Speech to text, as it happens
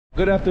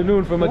Good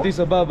afternoon from Addis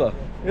Ababa.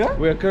 Yeah?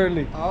 We are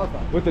currently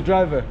with the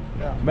driver.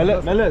 Yeah.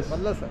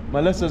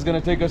 Melissa is gonna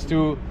take us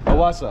to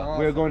Hawassa.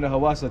 We are going to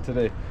Hawassa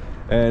today.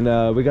 And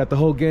we got the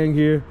whole gang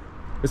here.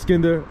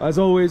 Iskinder, as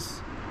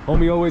always,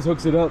 homie always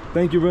hooks it up.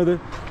 Thank you, brother.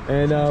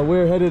 And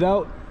we're headed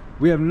out.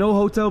 We have no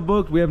hotel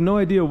booked. We have no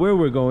idea where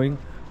we're going.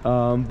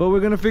 But we're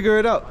gonna figure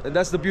it out. And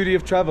that's the beauty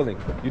of traveling.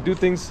 You do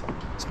things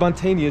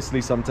spontaneously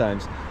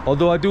sometimes.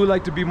 Although I do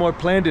like to be more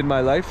planned in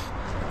my life.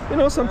 You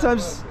know,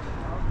 sometimes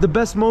the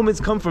best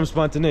moments come from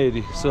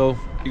spontaneity, so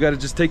you got to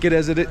just take it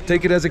as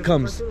it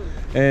comes.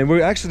 And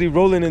we're actually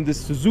rolling in this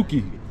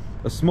Suzuki,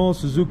 a small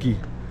Suzuki.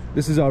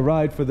 This is our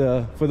ride for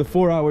the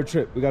 4-hour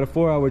trip. We got a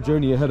 4-hour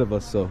journey ahead of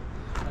us, so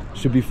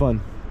should be fun.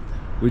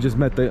 We just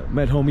met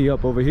homie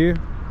up over here,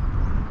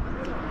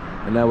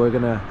 and now we're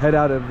gonna head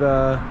out of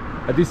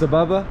Addis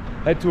Ababa,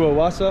 head to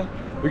Hawassa.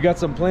 We got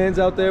some plans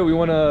out there. We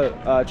want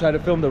to try to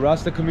film the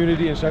Rasta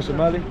community in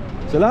Shashamali.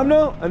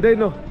 Salamno,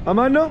 andeno,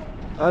 amano,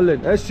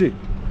 alen, eshi.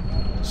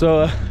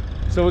 So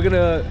we're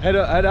gonna head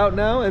out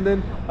now, and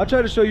then I'll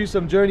try to show you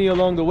some journey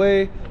along the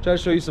way, try to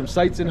show you some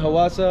sights in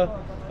Hawassa.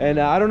 And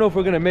I don't know if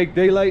we're gonna make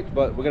daylight,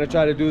 but we're gonna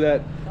try to do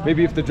that.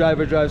 Maybe if the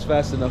driver drives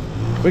fast enough.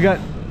 We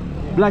got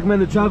Black Man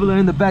the Traveler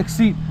in the back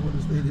seat.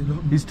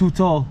 He's too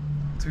tall.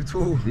 Too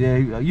tall? Yeah,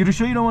 you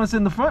sure you don't want to sit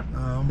in the front?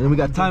 And we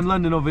got Time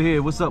London over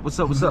here. What's up? We're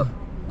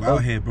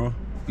out here, bro.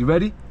 You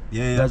ready?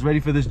 Yeah. You guys ready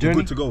for this journey?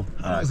 We're good to go.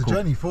 It's a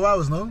journey, 4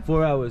 hours, no?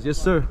 4 hours, yes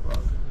sir.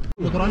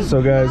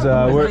 So guys,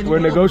 we're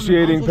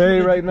negotiating pay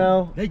right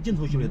now.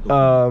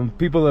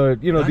 People are,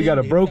 you know, you got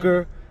a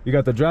broker, you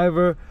got the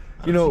driver.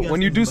 You know,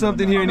 when you do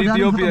something here in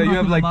Ethiopia, you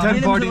have like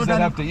 10 parties that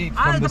have to eat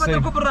from the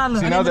same.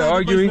 See, now they're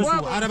arguing.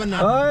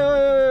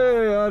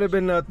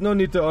 No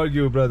need to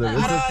argue, brother.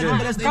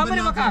 It's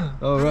okay.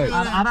 All right.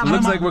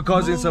 Looks like we're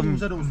causing some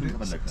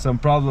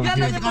problems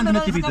here.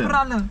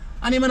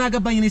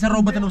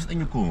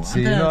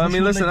 See, you know, I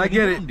mean, listen, I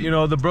get it. You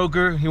know, the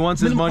broker, he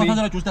wants his money,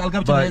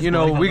 but you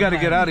know, we got to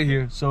get out of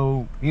here.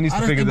 So he needs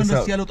to figure this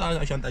out.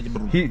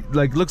 He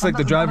looks like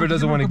the driver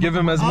doesn't want to give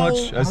him as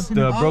much as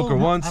the broker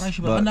wants,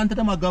 but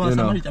you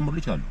know.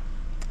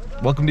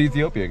 Welcome to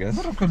Ethiopia, guys.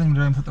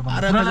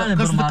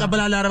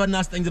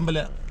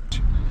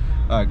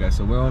 Alright guys,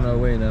 so we're on our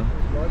way now.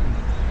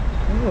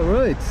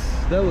 Alright,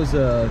 that was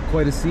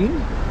quite a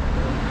scene.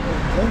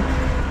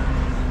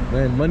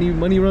 Man,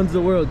 money runs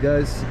the world,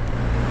 guys.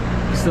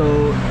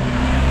 So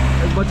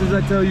as much as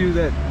I tell you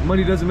that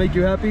money doesn't make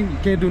you happy, you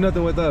can't do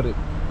nothing without it.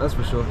 That's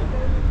for sure.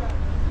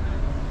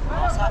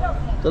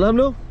 Salam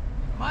no?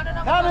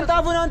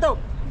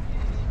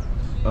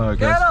 Alright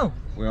guys,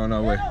 we're on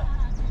our way.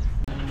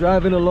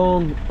 Driving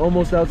along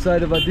almost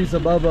outside of Addis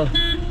Ababa.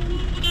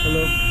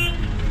 Hello.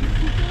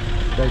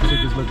 That chick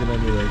is looking at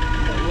me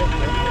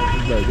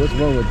like, what's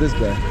wrong with this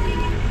guy?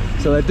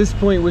 So at this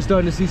point, we're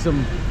starting to see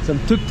some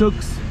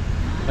tuk-tuks.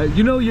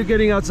 You know you're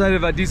getting outside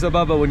of Addis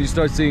Ababa when you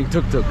start seeing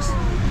tuk-tuks.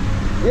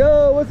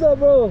 Yo, what's up,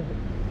 bro?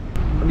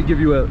 Let me give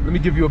you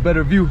a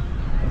better view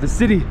of the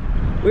city.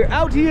 We're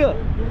out here.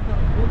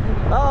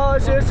 Oh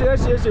shit.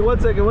 One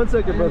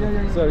second,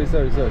 brother. Sorry.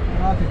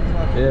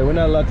 Yeah, we're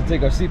not allowed to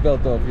take our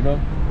seatbelt off, you know.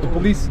 The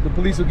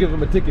police will give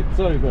him a ticket.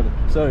 Sorry, brother.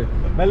 Sorry.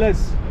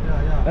 Meles.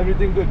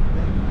 Everything good.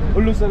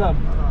 Ulu salam.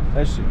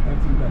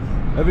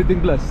 Everything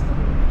blessed.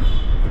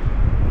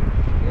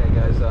 Yeah,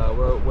 guys,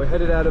 we're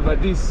headed out of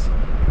Addis.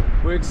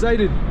 We're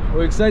excited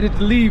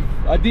to leave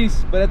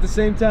Addis, but at the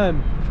same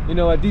time, you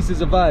know, Addis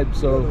is a vibe.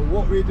 So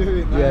what we're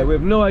doing, man. Yeah, we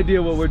have no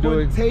idea what we're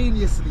doing.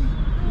 Spontaneously.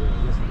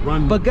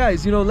 But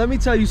guys, you know, let me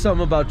tell you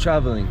something about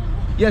traveling.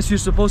 Yes, you're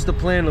supposed to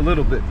plan a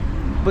little bit,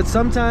 but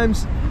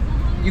sometimes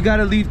you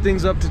gotta leave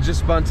things up to just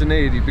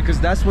spontaneity, because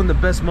that's when the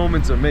best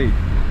moments are made.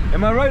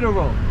 Am I right or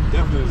wrong?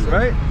 Definitely.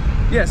 Right?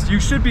 Yes, you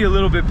should be a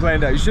little bit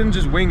planned out. You shouldn't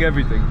just wing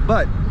everything.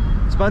 But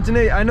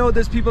spontaneity, I know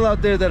there's people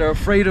out there that are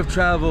afraid of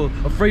travel,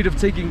 afraid of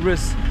taking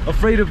risks,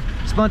 afraid of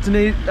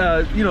spontaneity,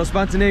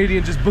 spontaneity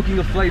and just booking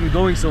a flight and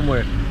going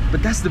somewhere.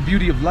 But that's the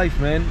beauty of life,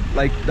 man.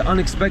 Like the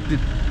unexpected.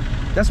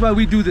 That's why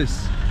we do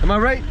this. Am I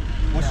right?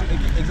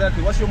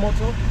 Exactly. What's your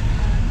motto?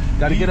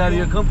 Gotta get out of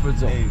your comfort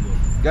zone. There you go.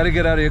 Gotta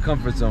get out of your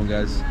comfort zone,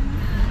 guys.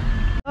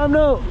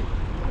 No.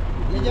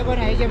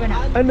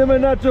 And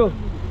nacho.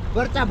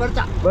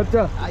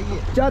 Berta.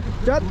 Chat.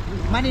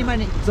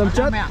 Money. Some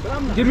chat.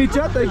 Give me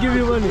chat, I give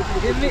you money.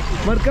 Give me.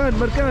 Markan.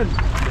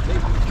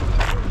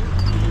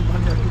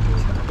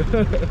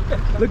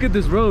 Look at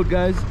this road,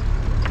 guys.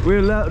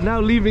 We're now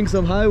leaving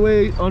some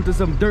highway onto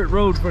some dirt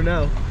road for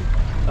now.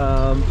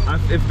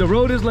 If the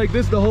road is like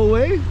this the whole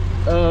way,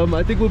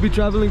 I think we'll be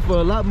traveling for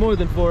a lot more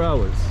than 4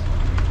 hours.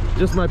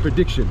 Just my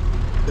prediction.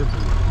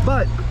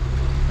 But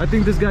I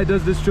think this guy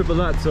does this trip a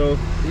lot, so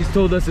he's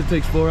told us it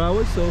takes 4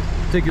 hours, so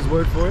take his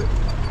word for it.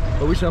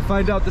 But we shall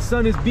find out. The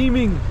sun is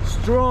beaming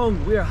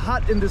strong. We are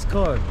hot in this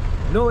car.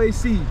 No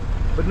AC,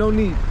 but no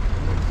need.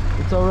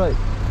 It's all right.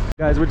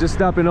 Guys, we're just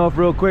stopping off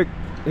real quick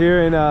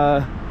here in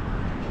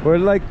we're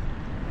like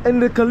in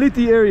the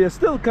Kaliti area,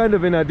 still kind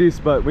of in Addis,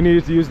 but we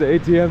needed to use the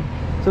ATM.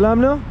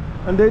 Salam no?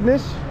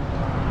 Andednish?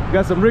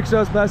 Got some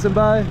rickshaws passing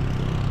by.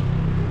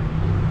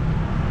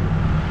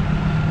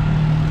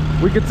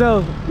 You could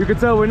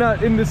tell we're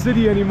not in the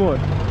city anymore.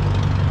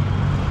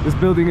 This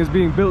building is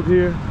being built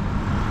here.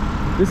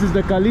 This is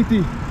the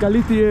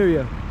Kaliti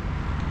area.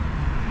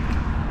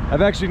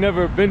 I've actually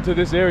never been to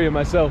this area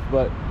myself,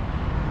 but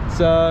it's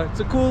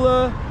a cool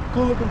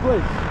looking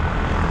place.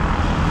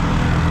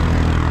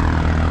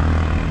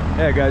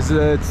 Yeah, guys,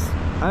 I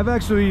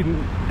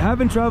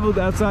haven't traveled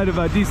outside of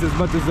Addis as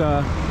much as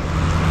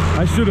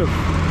I should have,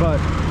 but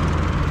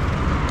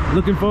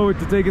looking forward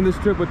to taking this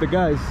trip with the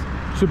guys.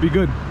 Should be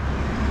good.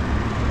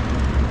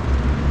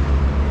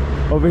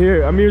 Over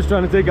here, Amir's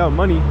trying to take out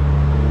money.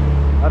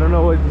 I don't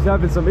know, he's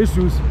having some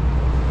issues.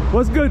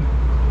 What's good?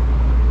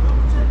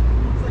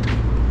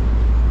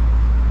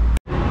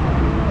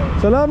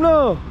 Salam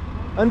no,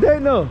 andai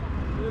no,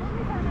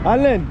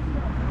 Allen.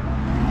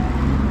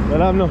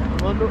 Salam no.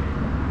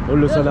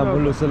 Ullu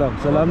salam,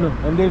 salam no,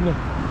 andai no.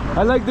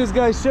 I like this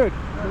guy's shirt.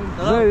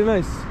 Very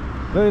nice,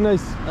 very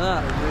nice.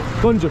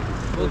 Konjo.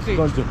 Okay.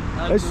 Konjo.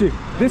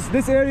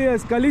 This area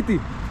is Kaliti.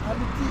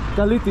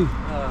 Kaliti.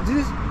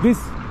 This.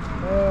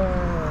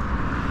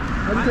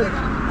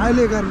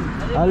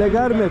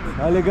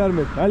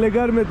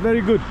 Alegarmet,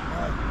 very good.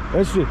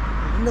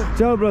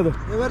 Ciao, brother.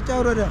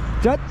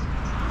 Chat.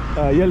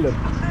 Yellam.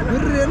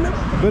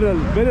 Bir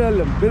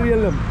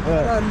yellam.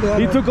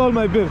 He took all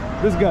my beer.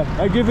 This guy.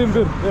 I give him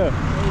beer. Yeah.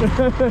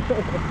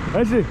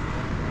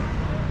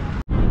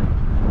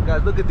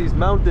 Guys, look at these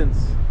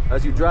mountains.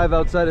 As you drive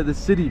outside of the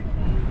city,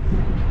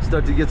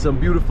 start to get some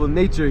beautiful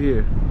nature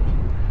here.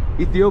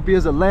 Ethiopia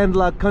is a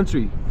landlocked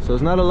country, so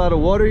there's not a lot of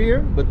water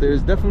here, but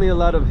there's definitely a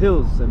lot of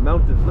hills and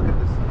mountains. Look at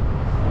this.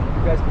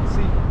 You guys can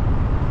see.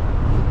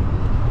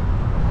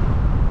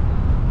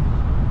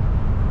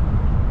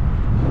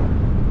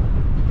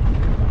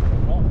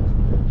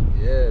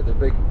 Yeah,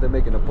 they're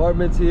making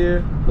apartments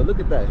here, but look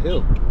at that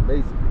hill.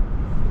 Amazing.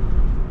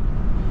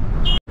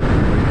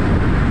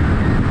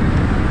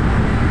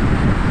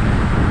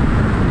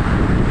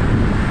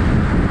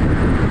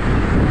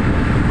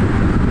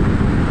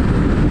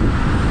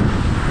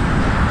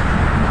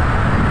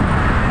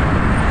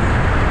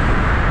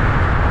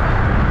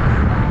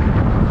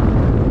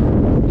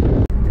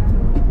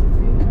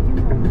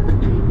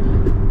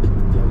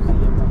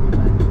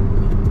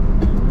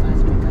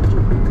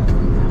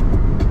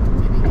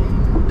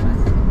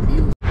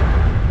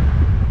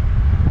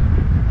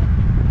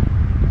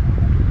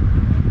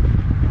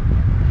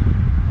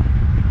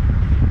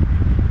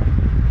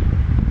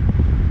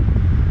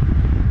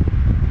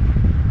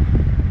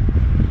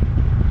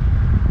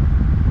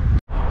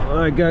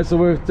 Alright guys, so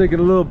we're taking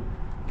a little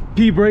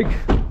pee break.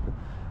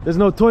 There's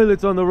no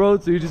toilets on the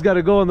road, so you just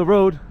gotta go on the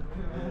road.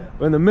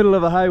 We're in the middle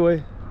of a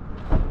highway.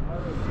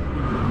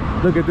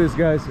 Look at this,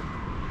 guys.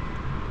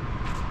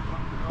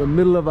 The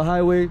middle of a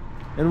highway.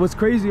 And what's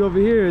crazy over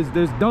here is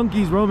there's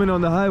donkeys roaming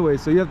on the highway,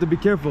 so you have to be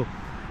careful.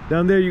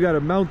 Down there you got a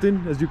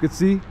mountain, as you can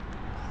see.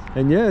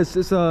 And yeah,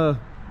 it's a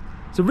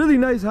really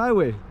nice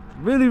highway.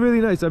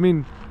 Really nice. I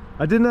mean,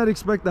 I did not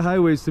expect the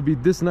highways to be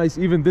this nice,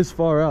 even this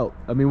far out.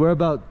 I mean, we're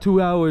about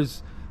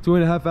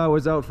 2.5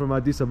 hours out from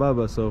Addis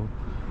Ababa, so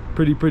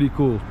pretty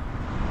cool.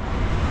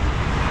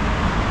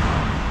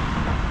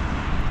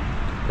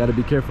 Gotta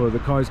be careful of the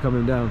cars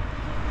coming down.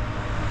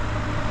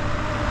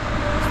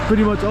 It's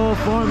pretty much all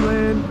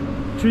farmland,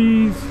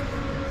 trees,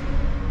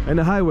 and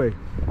a highway.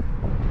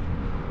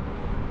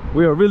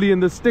 We are really in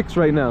the sticks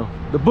right now,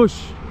 the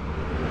bush.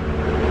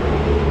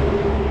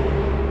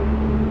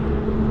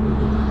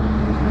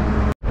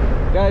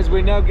 Guys,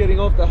 we're now getting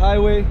off the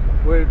highway.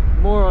 We're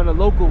more on a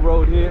local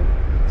road here.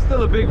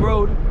 Still a big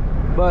road,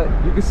 but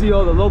you can see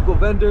all the local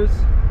vendors,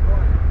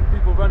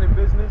 people running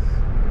business.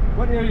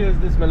 What area is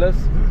this, Meles?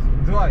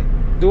 Duai.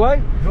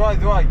 Duai?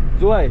 Duai.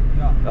 Duai?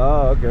 Yeah.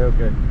 Oh,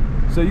 okay.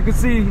 So you can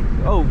see,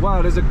 oh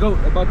wow, there's a goat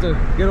about to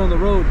get on the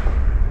road.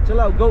 Chill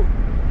out, goat.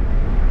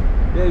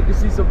 Yeah, you can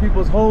see some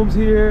people's homes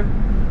here.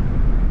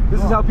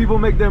 This is how people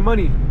make their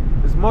money.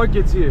 There's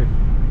markets here,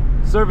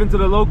 serving to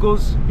the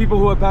locals, people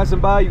who are passing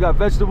by. You got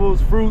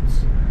vegetables,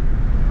 fruits.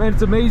 Man,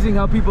 it's amazing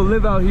how people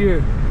live out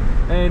here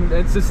and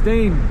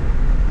sustain.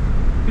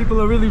 People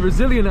are really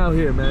resilient out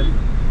here, man.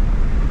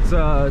 It's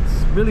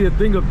really a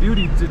thing of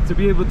beauty to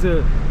be able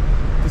to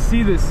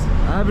see this.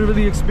 I haven't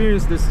really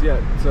experienced this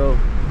yet, so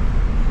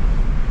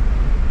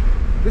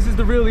this is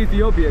the real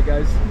Ethiopia,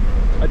 guys.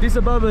 Addis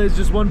Ababa is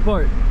just one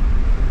part.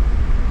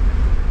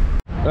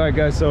 All right,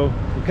 guys, so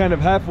we're kind of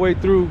halfway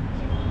through,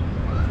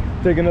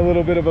 taking a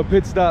little bit of a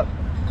pit stop.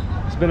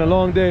 It's been a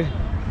long day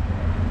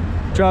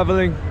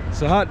traveling.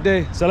 It's a hot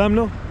day. Salam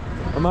no,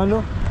 aman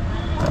no,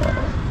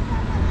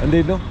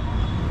 andai no,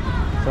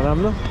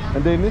 salam no,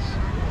 andai nish.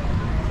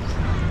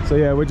 So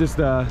yeah, we're just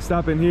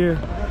stopping here.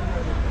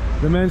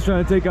 The man's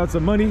trying to take out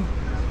some money.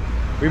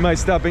 We might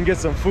stop and get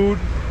some food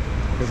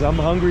because I'm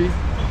hungry,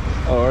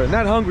 or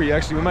not hungry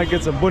actually. We might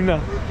get some bunna.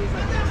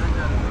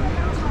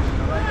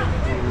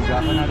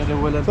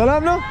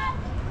 Salam no,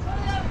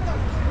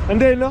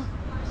 andai no,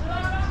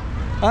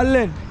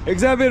 allen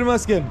exabir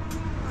masken,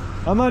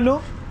 aman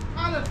no,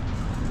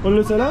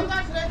 ullu salam.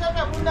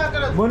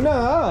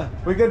 Bunna,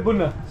 we get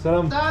bunna.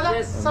 Salam.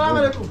 Salam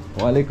alaikum.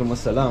 Wa alaikum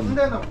assalam.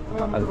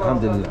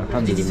 Alhamdulillah,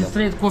 This is alhamdulillah.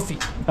 straight coffee.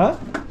 Huh?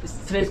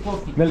 Straight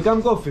coffee.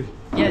 Welcome coffee.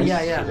 Yeah.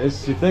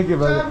 Yes, thank you,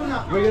 brother.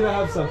 We're gonna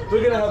have some.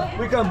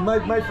 We come.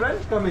 My friend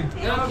coming.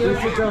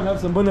 Let's sit down, have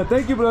some bunna.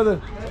 Thank you,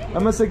 brother.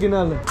 I'm a second.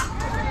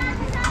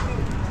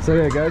 So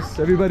yeah, guys,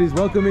 everybody's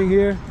welcoming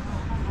here.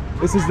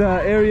 This is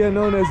the area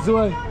known as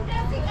Zuwai.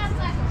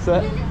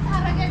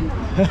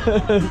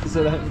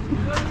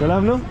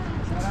 Salam no?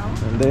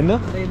 Andayna?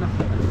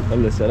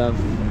 Allah salam.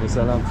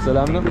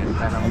 Salam no?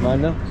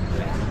 Aman no?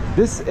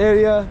 This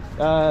area,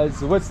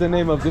 what's the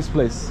name of this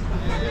place?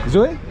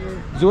 Zuwai?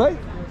 Zuwai?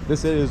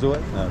 This area is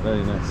Zuwai? Ah,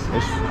 very nice.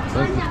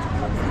 Thank you.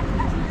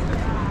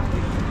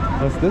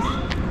 What's this?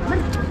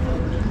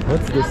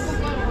 What's this?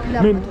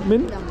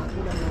 Min?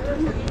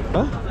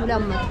 Huh?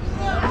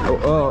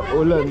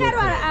 Ulan.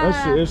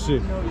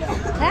 Eshi.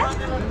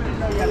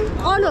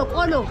 Olo.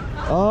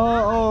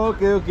 Oh,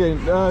 okay.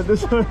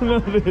 This one, no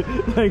need.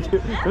 Thank you.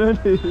 No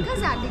need.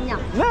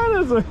 No,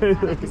 that's okay.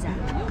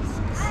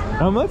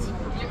 How much?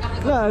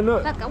 No. No.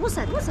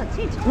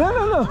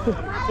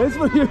 It's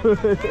for you.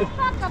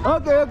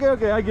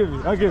 Okay. I give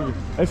you.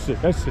 Eshi.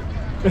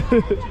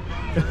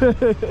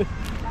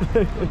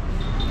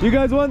 You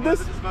guys want this?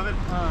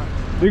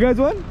 You guys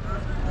want?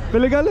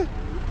 Pelegale?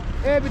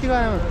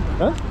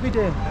 Huh?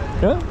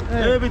 Yeah?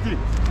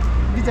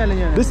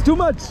 This is too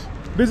much.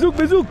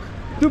 Bezuk.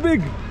 Too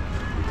big.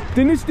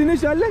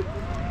 Tinish alle?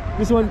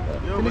 This one.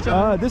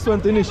 This one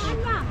tinish.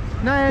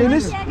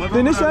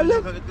 Tinish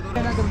alle?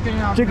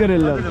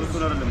 Chikarilla.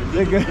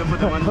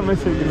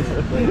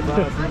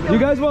 You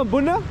guys want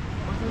bunna?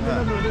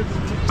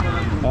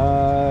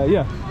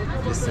 Yeah.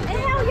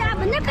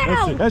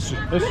 Eshi.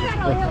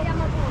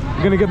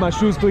 I'm gonna get my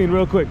shoes clean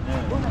real quick.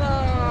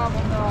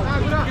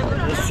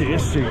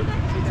 Eshi.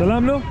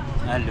 Salam no?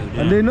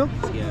 Hello. No?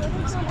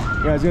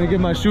 Yeah, I was gonna get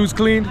my shoes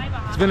cleaned.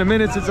 It's been a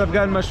minute since I've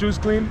gotten my shoes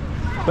cleaned.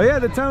 But yeah,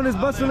 the town is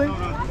bustling.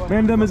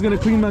 Mandem is gonna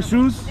clean my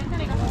shoes.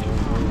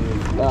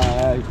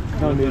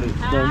 No need.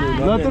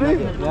 Lottery?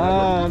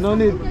 No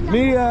need.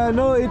 Me,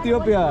 no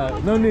Ethiopia.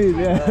 No need.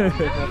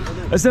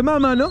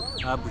 Mama, no?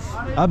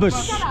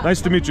 Abush.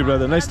 Nice to meet you,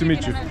 brother. Nice to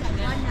meet you.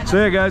 So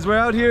yeah, guys, we're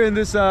out here in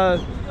this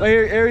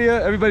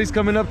area. Everybody's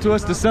coming up to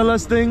us to sell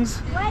us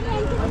things.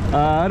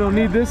 I don't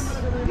need this.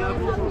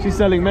 She's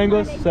selling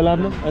mangoes.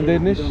 Salam no? And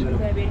Danish.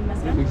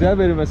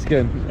 Exactly,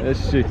 maskin.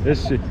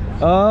 Eshi.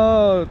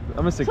 Oh,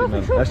 I'm a second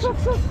man.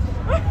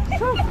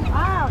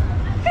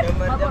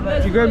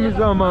 She gave me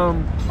some.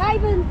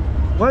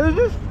 What is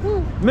this?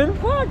 Min?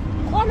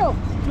 Qualo.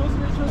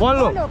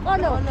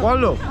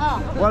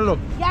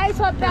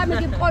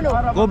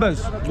 Go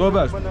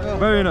best.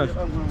 Very nice.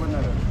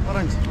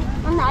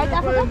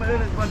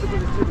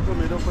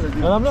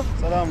 Salam no?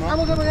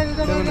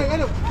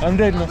 I'm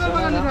dead no?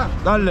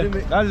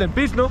 Dale.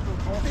 Peace no?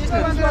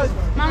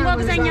 Mango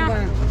kesanya.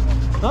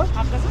 Huh?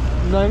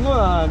 Mango?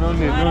 No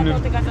need. No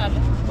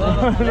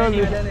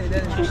need.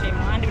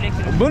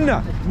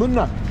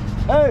 Bunna.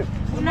 Hey.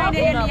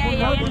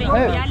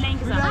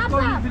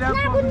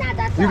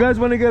 You guys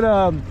want to get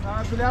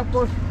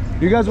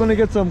You guys want to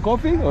get some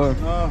coffee or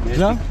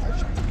no?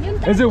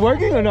 Is it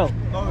working or no?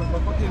 No, it's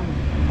not fucking.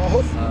 I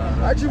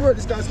actually work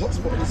this guy's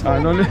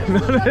hotspot. No need.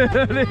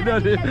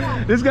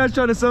 This guy's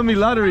trying to sell me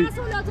lottery.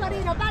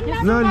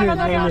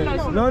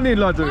 No need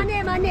lottery.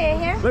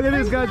 Look at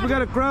this, guys. We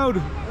got a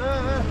crowd.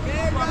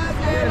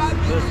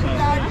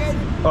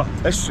 Oh,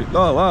 that's shit.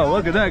 Oh wow,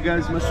 look at that,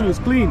 guys. My shoe is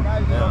clean.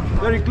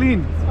 Very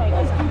clean.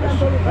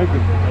 Thank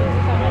you.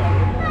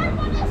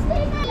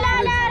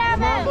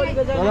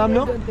 Salam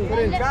no?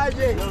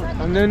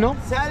 And then no?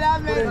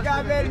 Salam el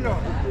Gaverno.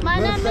 My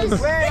name is.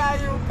 Where are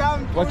you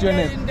come to? What's your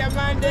name? In the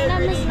Monday.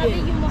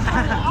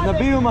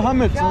 Nabi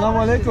Muhammad. Salam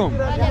alaikum.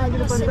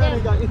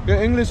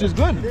 Your English is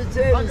good.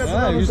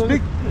 You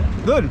speak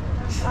good.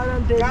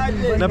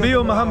 Nabi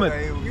Muhammad.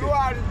 You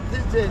are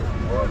teacher.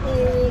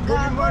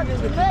 Good morning.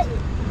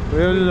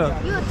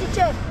 You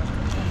teacher.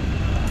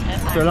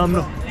 Salam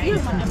no? You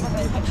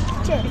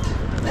teacher.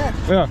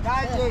 Yeah.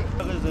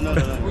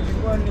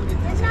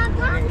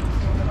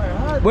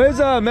 Where's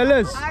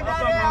Meles?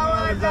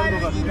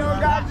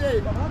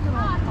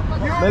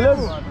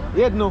 Meles?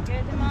 Yet no.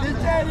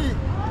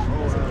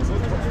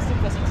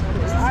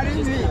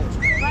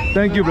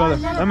 Thank you, brother.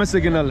 I'm a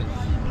signal.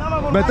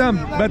 Betam,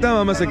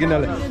 I'm a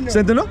signal.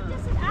 Sentinel?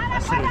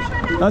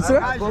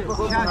 Asra?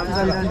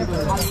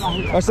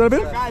 Asra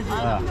bil?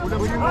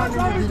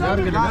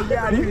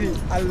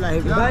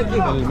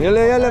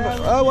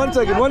 One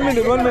second. 1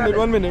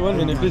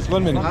 minute, please.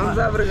 1 minute.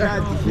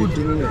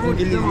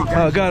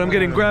 Oh God, I'm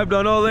getting grabbed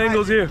on all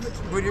angles here.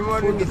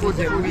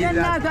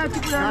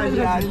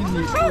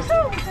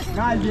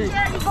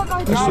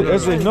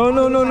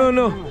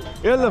 No.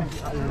 Yellam.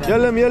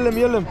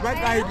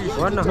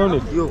 No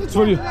need. It's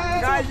for you.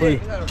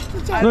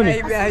 No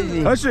need.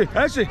 Ashi.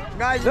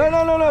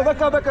 No.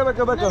 Back up.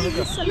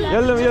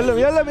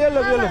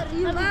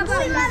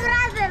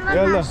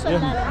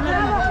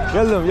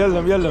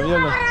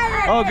 Yellam.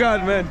 Oh God,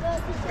 man.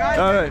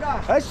 All right.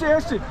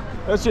 Ashi.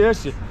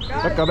 Eshi.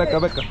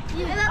 Becca.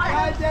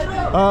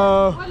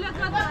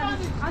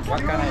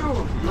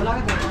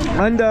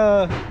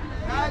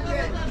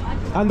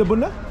 And the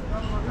bunna?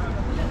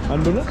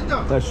 And bunna?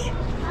 Yes.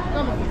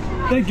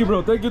 Thank you,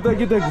 bro. Thank you.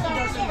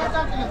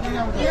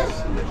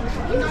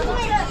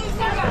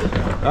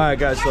 Alright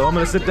guys, so I'm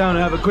gonna sit down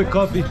and have a quick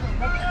coffee.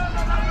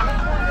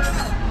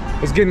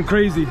 It's getting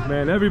crazy,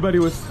 man. Everybody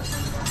was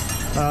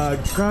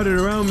crowded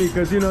around me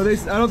because, you know, I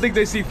don't think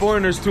they see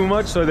foreigners too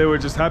much, so they were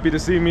just happy to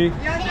see me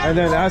and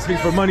then asking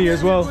for money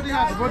as well. But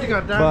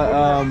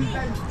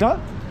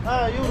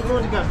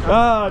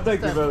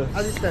thank you, brother.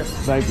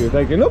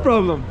 Thank you. No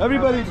problem.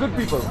 Everybody, good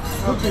people.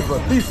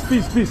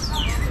 Peace.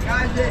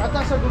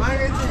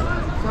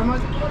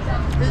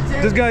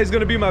 This guy is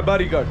gonna be my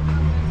bodyguard.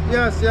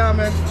 Yes, yeah,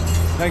 man.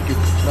 Thank you,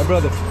 my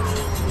brother.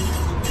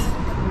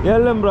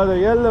 Yellam, brother.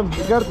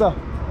 Ikarta.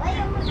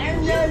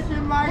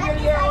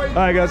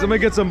 Alright guys, I'm gonna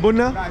get some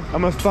bunna.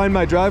 I'm gonna find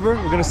my driver.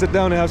 We're gonna sit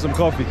down and have some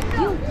coffee.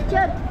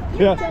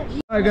 Yeah.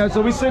 Alright guys,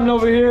 so we're sitting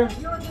over here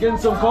getting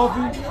some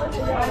coffee.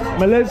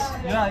 Malez,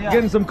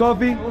 getting some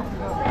coffee.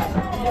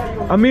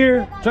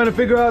 Amir trying to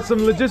figure out some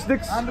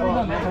logistics.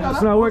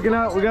 It's not working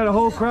out. We got a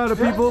whole crowd of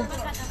people.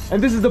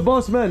 And this is the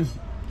boss man.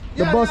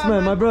 The boss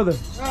man, my brother.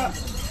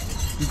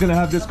 He's gonna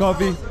have this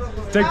coffee,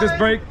 take this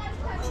break,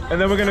 and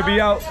then we're gonna be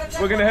out.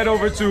 We're gonna head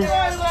over to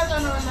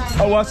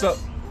Hawassa.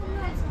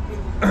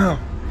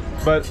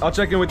 But I'll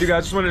check in with you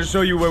guys. Just wanted to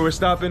show you where we're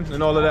stopping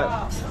and all of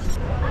that.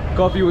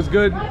 Coffee was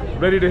good,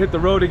 ready to hit the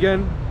road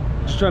again.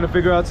 Just trying to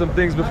figure out some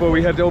things before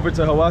we head over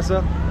to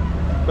Hawassa.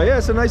 But yeah,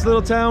 it's a nice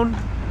little town.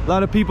 A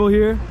lot of people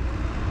here.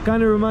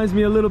 Kind of reminds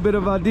me a little bit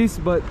of Addis,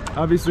 but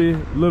obviously a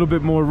little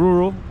bit more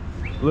rural,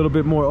 a little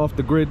bit more off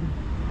the grid.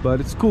 But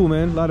it's cool,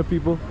 man. A lot of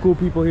people, cool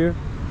people here.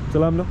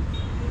 Salamno.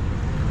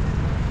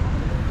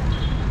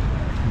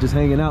 Just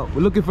hanging out.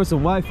 We're looking for some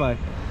Wi-Fi.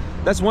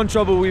 That's one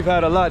trouble we've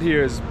had a lot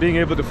here, is being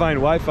able to find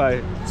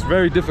Wi-Fi. It's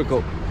very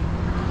difficult.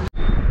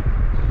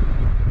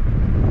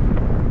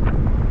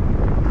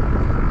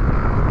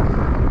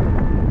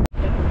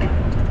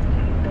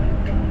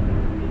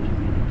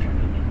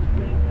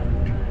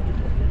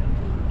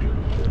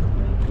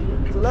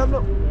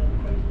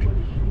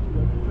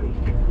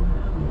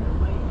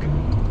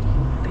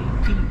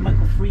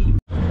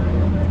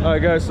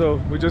 Alright guys, so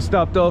we just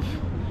stopped off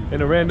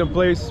in a random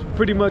place,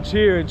 pretty much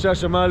here in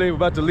Shashamale. We're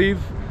about to leave.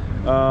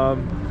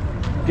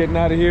 Getting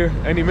out of here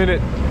any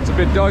minute. It's a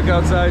bit dark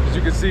outside, as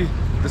you can see.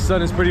 The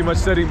sun is pretty much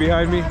setting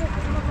behind me.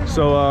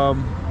 So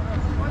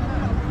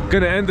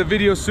gonna end the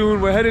video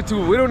soon. We're headed to,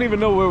 we don't even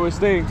know where we're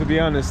staying, to be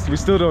honest. We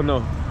still don't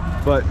know,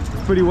 but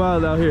it's pretty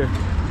wild out here.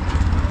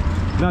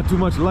 Not too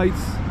much lights.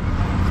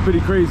 It's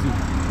pretty crazy.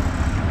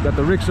 Got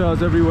the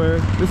rickshaws everywhere.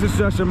 This is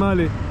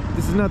Shashamale.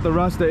 This is not the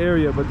Rasta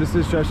area, but this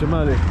is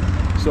Shashamale.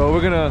 So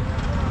we're gonna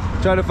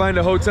try to find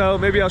a hotel.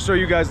 Maybe I'll show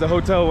you guys the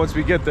hotel once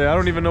we get there. I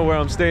don't even know where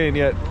I'm staying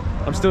yet.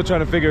 I'm still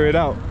trying to figure it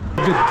out.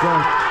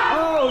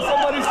 Oh,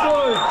 somebody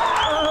scored!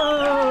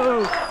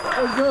 Oh,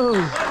 let's go!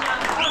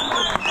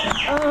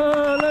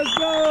 Oh, let's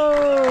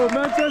go!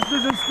 Manchester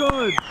just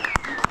scored.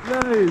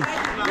 Nice.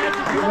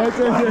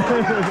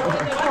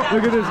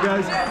 Look at this,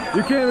 guys.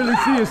 You can't really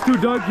see. It's too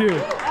dark here,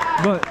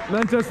 but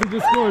Manchester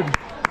just scored.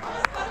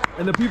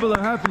 And the people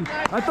are happy.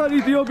 I thought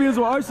Ethiopians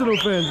were Arsenal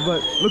fans,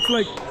 but looks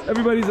like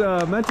everybody's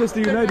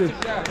Manchester United.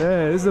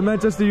 Yeah, this is a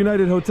Manchester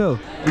United hotel.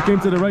 We came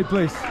to the right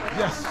place.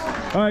 Yes.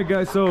 All right,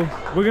 guys. So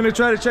we're gonna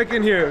try to check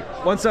in here.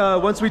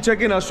 Once we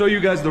check in, I'll show you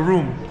guys the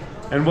room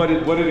and what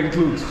it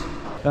includes.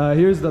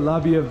 Here's the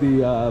lobby of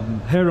the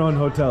Heron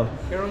Hotel.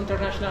 Heron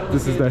International.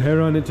 This is the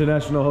Heron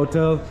International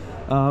Hotel.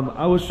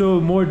 I will show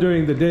more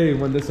during the day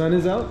when the sun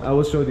is out. I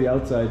will show the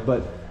outside,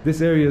 but this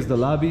area is the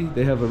lobby.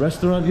 They have a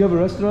restaurant. You have a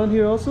restaurant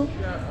here also?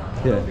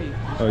 Yeah.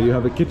 Oh, you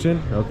have a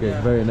kitchen? Okay,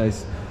 yeah. Very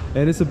nice.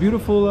 And it's a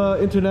beautiful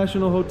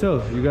international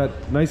hotel. You got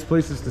nice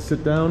places to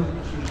sit down.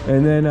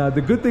 And then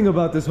the good thing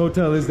about this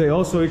hotel is they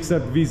also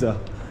accept Visa.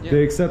 Yeah.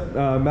 They accept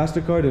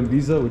MasterCard and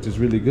Visa, which is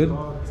really good.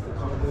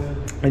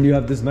 And you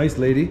have this nice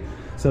lady.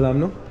 Salam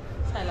no?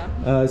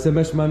 Salam.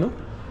 Semesh mano?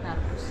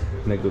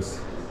 Negus.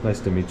 Nice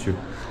to meet you.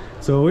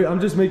 So I'm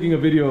just making a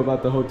video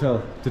about the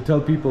hotel to tell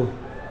people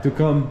to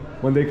come,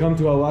 when they come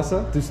to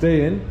Hawassa, to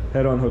stay in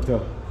Heron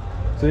Hotel.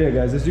 So yeah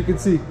guys, as you can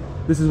see,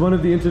 this is one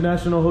of the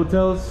international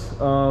hotels.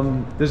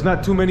 There's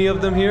not too many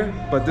of them here,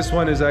 but this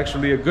one is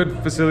actually a good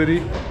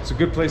facility. It's a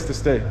good place to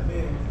stay.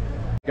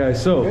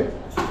 Guys, so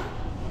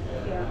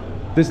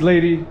this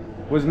lady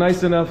was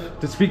nice enough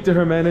to speak to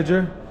her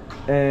manager,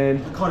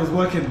 and the card is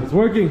working. It's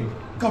working.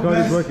 The card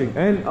is working.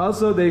 And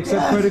also they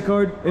accept credit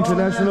card,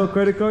 international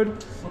credit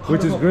card,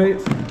 which is great.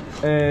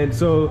 And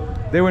so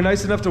they were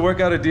nice enough to work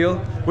out a deal.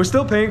 We're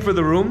still paying for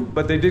the room,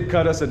 but they did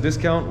cut us a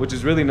discount, which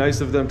is really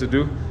nice of them to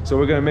do. So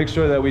we're gonna make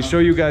sure that we show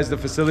you guys the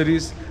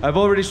facilities. I've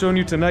already shown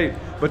you tonight,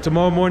 but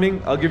tomorrow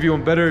morning I'll give you a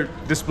better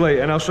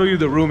display, and I'll show you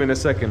the room in a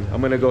second. I'm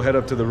gonna go head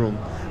up to the room.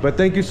 But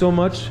thank you so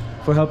much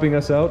for helping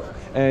us out,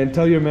 and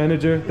tell your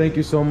manager thank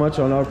you so much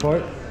on our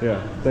part. Yeah,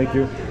 thank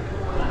you.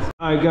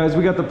 All right guys,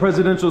 we got the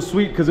presidential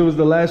suite because it was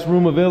the last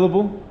room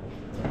available,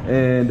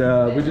 and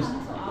we just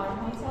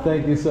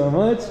Thank you so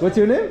much. What's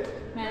your name?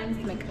 My name is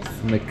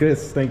Mekris.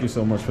 McKiss. Thank you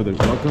so much for the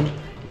welcome.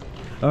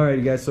 All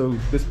right, guys. So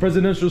this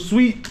presidential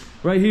suite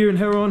right here in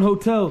Heron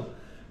Hotel.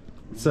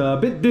 It's a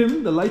bit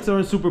dim. The lights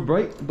aren't super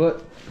bright,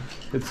 but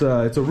it's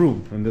a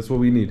room, and that's what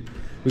we need.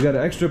 We got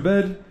an extra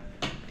bed.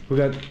 We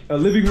got a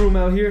living room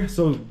out here.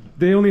 So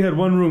they only had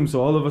one room,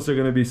 so all of us are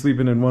gonna be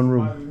sleeping in one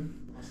room.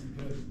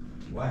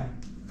 Why?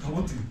 I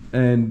want to.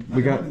 And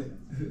we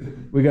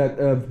got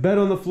a bed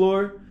on the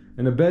floor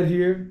and a bed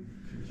here.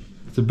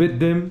 It's a bit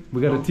dim.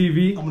 We got a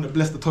TV. I'm gonna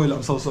bless the toilet.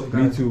 I'm so sorry,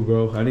 guys. Me too,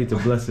 bro. I need to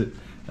bless it.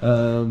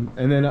 And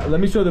then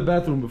let me show the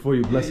bathroom before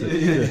you bless it.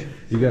 Yeah.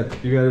 You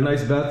got a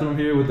nice bathroom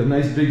here with a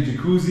nice big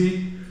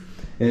jacuzzi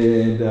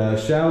and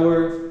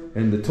shower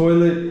and the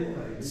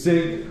toilet,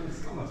 sink.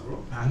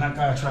 Man, that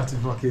guy tried to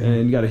fucking.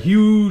 And you got a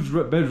huge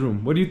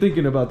bedroom. What are you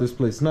thinking about this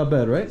place? Not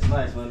bad, right? It's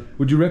nice, man.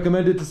 Would you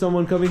recommend it to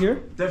someone coming here?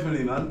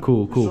 Definitely, man.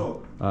 Cool, For cool.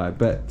 sure. I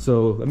bet.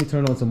 So let me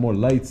turn on some more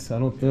lights. I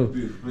don't know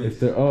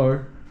if there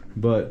are,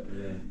 but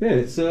yeah,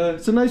 it's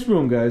a nice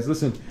room, guys.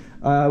 Listen,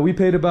 we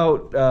paid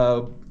about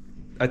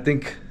I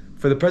think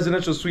for the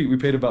presidential suite we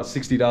paid about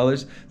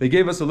 $60. They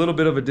gave us a little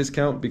bit of a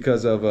discount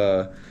because of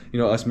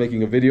us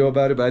making a video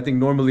about it, but I think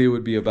normally it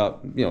would be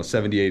about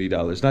 $70,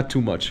 $80. Not too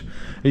much.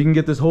 You can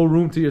get this whole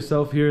room to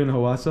yourself here in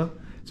Hawassa.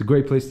 It's a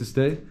great place to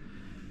stay.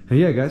 And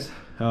yeah, guys.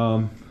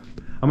 I'm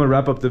gonna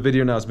wrap up the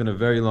video now. It's been a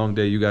very long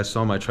day. You guys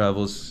saw my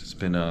travels. It's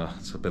been a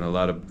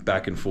lot of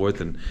back and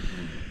forth.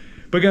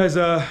 But guys,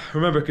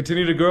 remember,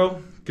 continue to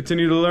grow,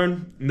 continue to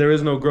learn. There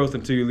is no growth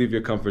until you leave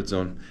your comfort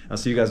zone. I'll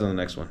see you guys on the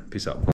next one. Peace out.